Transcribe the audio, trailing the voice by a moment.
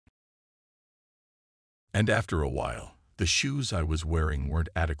And after a while, the shoes I was wearing weren't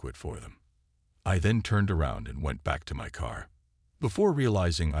adequate for them. I then turned around and went back to my car. Before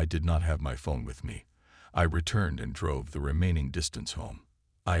realizing I did not have my phone with me, I returned and drove the remaining distance home.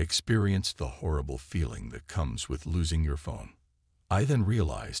 I experienced the horrible feeling that comes with losing your phone. I then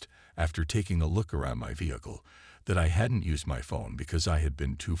realized, after taking a look around my vehicle, that I hadn't used my phone because I had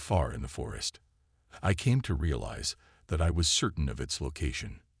been too far in the forest. I came to realize that I was certain of its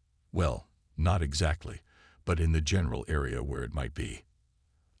location. Well, not exactly, but in the general area where it might be.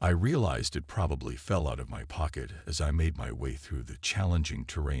 I realized it probably fell out of my pocket as I made my way through the challenging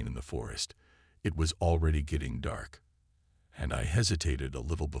terrain in the forest. It was already getting dark, and I hesitated a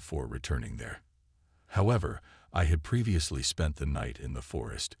little before returning there. However, I had previously spent the night in the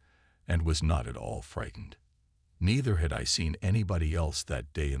forest and was not at all frightened. Neither had I seen anybody else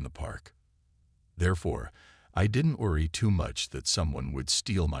that day in the park. Therefore, I didn't worry too much that someone would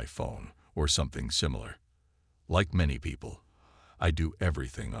steal my phone or something similar. Like many people, I do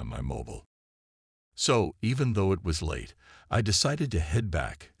everything on my mobile. So, even though it was late, I decided to head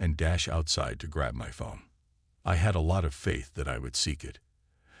back and dash outside to grab my phone. I had a lot of faith that I would seek it.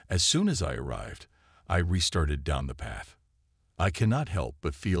 As soon as I arrived, I restarted down the path. I cannot help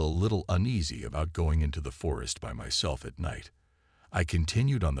but feel a little uneasy about going into the forest by myself at night. I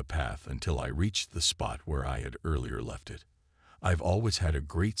continued on the path until I reached the spot where I had earlier left it. I've always had a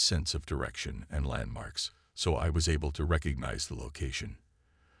great sense of direction and landmarks, so I was able to recognize the location.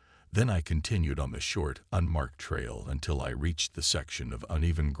 Then I continued on the short, unmarked trail until I reached the section of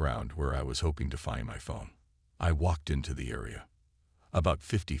uneven ground where I was hoping to find my phone. I walked into the area. About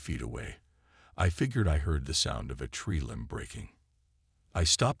 50 feet away, I figured I heard the sound of a tree limb breaking. I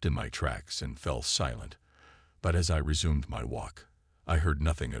stopped in my tracks and fell silent, but as I resumed my walk, I heard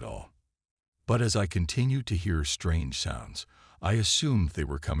nothing at all. But as I continued to hear strange sounds, I assumed they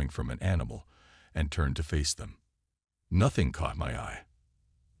were coming from an animal and turned to face them. Nothing caught my eye.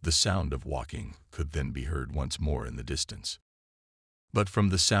 The sound of walking could then be heard once more in the distance. But from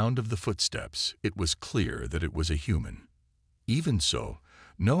the sound of the footsteps, it was clear that it was a human. Even so,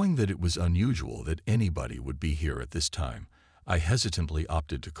 knowing that it was unusual that anybody would be here at this time, I hesitantly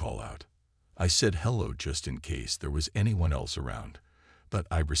opted to call out. I said hello just in case there was anyone else around, but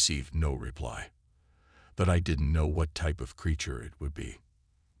I received no reply. But I didn't know what type of creature it would be.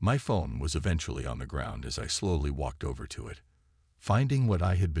 My phone was eventually on the ground as I slowly walked over to it. Finding what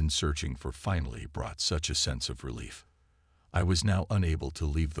I had been searching for finally brought such a sense of relief. I was now unable to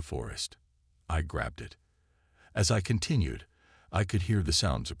leave the forest. I grabbed it. As I continued, I could hear the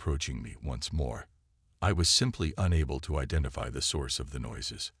sounds approaching me once more. I was simply unable to identify the source of the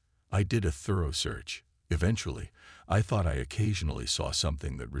noises. I did a thorough search. Eventually, I thought I occasionally saw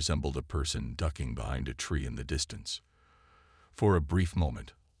something that resembled a person ducking behind a tree in the distance. For a brief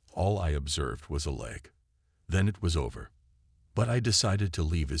moment, all I observed was a leg. Then it was over. But I decided to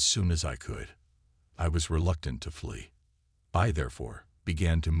leave as soon as I could. I was reluctant to flee. I, therefore,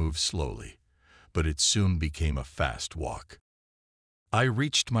 began to move slowly, but it soon became a fast walk. I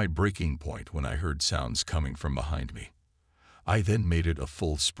reached my breaking point when I heard sounds coming from behind me. I then made it a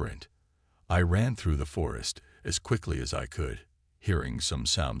full sprint. I ran through the forest as quickly as I could, hearing some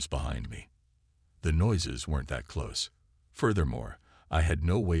sounds behind me. The noises weren't that close. Furthermore, I had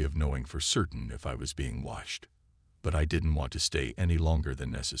no way of knowing for certain if I was being watched. But I didn't want to stay any longer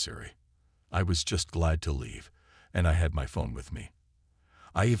than necessary. I was just glad to leave, and I had my phone with me.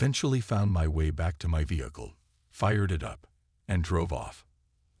 I eventually found my way back to my vehicle, fired it up, and drove off.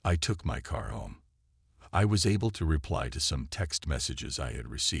 I took my car home. I was able to reply to some text messages I had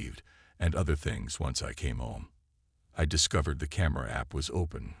received and other things once I came home. I discovered the camera app was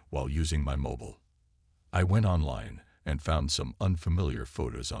open while using my mobile. I went online and found some unfamiliar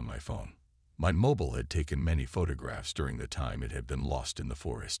photos on my phone. My mobile had taken many photographs during the time it had been lost in the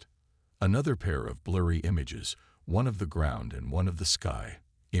forest. Another pair of blurry images, one of the ground and one of the sky,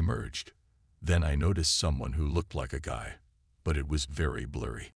 emerged. Then I noticed someone who looked like a guy, but it was very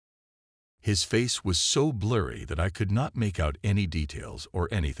blurry. His face was so blurry that I could not make out any details or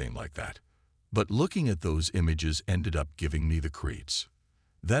anything like that. But looking at those images ended up giving me the creeps.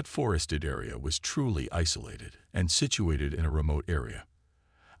 That forested area was truly isolated and situated in a remote area.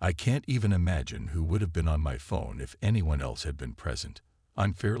 I can't even imagine who would have been on my phone if anyone else had been present.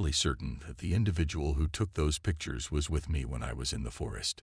 I'm fairly certain that the individual who took those pictures was with me when I was in the forest.